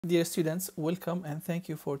Dear students, welcome and thank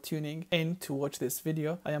you for tuning in to watch this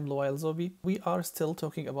video. I am Loay Al-Zube. We are still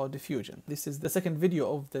talking about diffusion. This is the second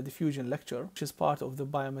video of the diffusion lecture, which is part of the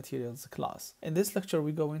biomaterials class. In this lecture,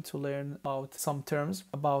 we're going to learn about some terms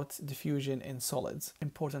about diffusion in solids,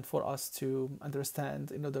 important for us to understand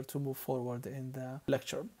in order to move forward in the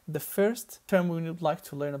lecture. The first term we would like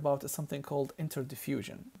to learn about is something called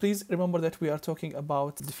inter-diffusion. Please remember that we are talking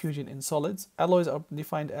about diffusion in solids. Alloys are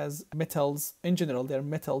defined as metals. In general, they're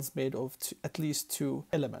metals made of at least two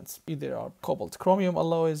elements. Either are cobalt chromium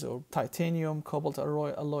alloys or titanium cobalt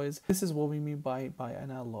alloys. This is what we mean by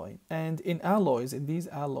an alloy. And in these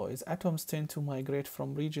alloys, atoms tend to migrate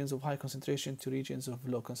from regions of high concentration to regions of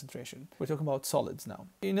low concentration. We're talking about solids now.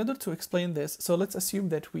 In order to explain this, so let's assume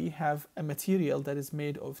that we have a material that is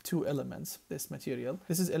made of two elements. This material,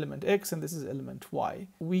 this is element X and this is element Y.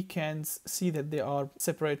 We can see that they are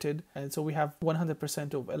separated, and so we have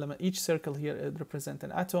 100% of element. Each circle here represents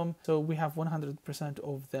an atom, so we have 100%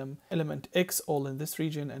 of them element X all in this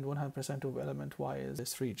region and 100% of element Y is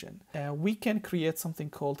this region. We can create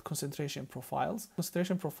something called concentration profiles.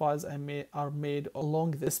 Concentration profiles are made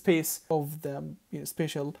along the space of the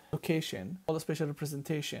spatial location or the spatial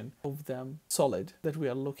representation of the solid that we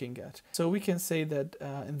are looking at. So we can say that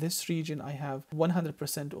in this region I have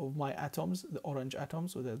 100% of my atoms, the orange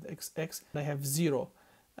atoms, or the XX, and I have 0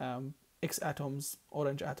 X atoms,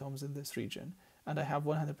 orange atoms in this region. And I have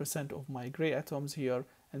 100% of my gray atoms here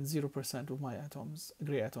and 0% of my atoms,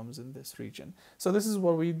 gray atoms in this region. So this is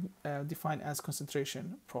what we define as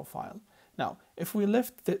concentration profile. Now, if we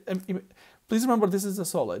left please remember this is a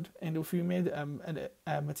solid, and if we made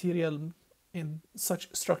a material in such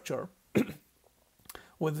structure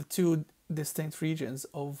with two distinct regions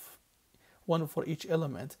of one for each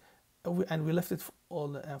element, and we left it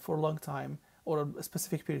for a long time or a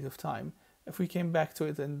specific period of time, if we came back to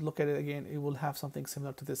it and look at it again, it will have something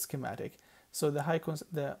similar to this schematic. So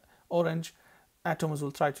the orange atoms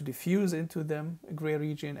will try to diffuse into the gray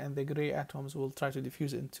region, and the gray atoms will try to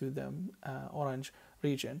diffuse into the orange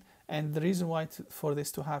region. And the reason why for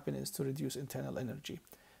this to happen is to reduce internal energy.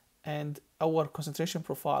 And our concentration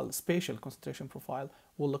profile, spatial concentration profile,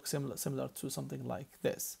 will look similar to something like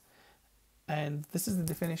this. And this is the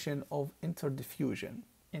definition of interdiffusion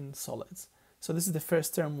in solids. So this is the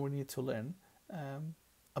first term we need to learn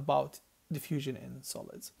about diffusion in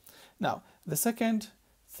solids. Now, the second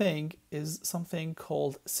thing is something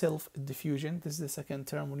called self-diffusion. This is the second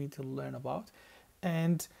term we need to learn about.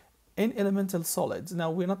 And in elemental solids,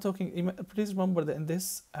 now we're not talking, please remember that in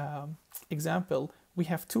this example, we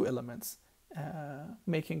have two elements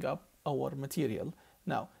making up our material.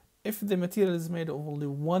 Now, if the material is made of only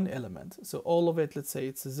one element, so all of it, let's say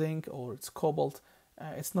it's zinc or it's cobalt,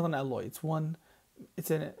 it's not an alloy, it's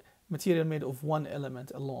a material made of one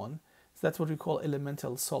element alone. So that's what we call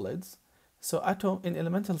elemental solids. So in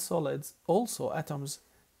elemental solids, also atoms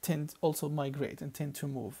also migrate and tend to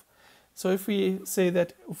move. So if we say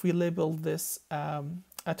that, if we label this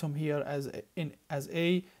atom here as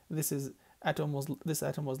A, this atom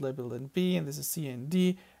was labeled in B, and this is C and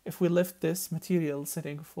D. If we left this material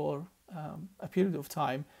sitting for a period of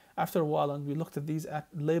time, after a while, and we looked at these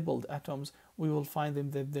labeled atoms, we will find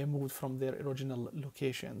them that they moved from their original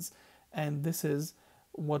locations. And this is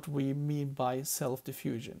what we mean by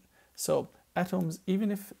self-diffusion. So atoms,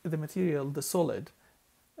 even if the material, the solid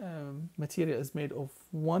material is made of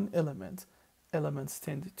one element, elements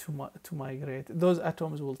tend to migrate. Those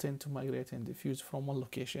atoms will tend to migrate and diffuse from one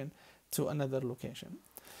location to another location.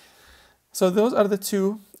 So those are the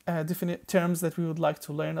two definite terms that we would like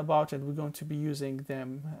to learn about, and we're going to be using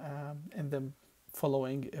them in the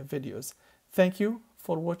following videos. Thank you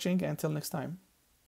for watching. Until next time.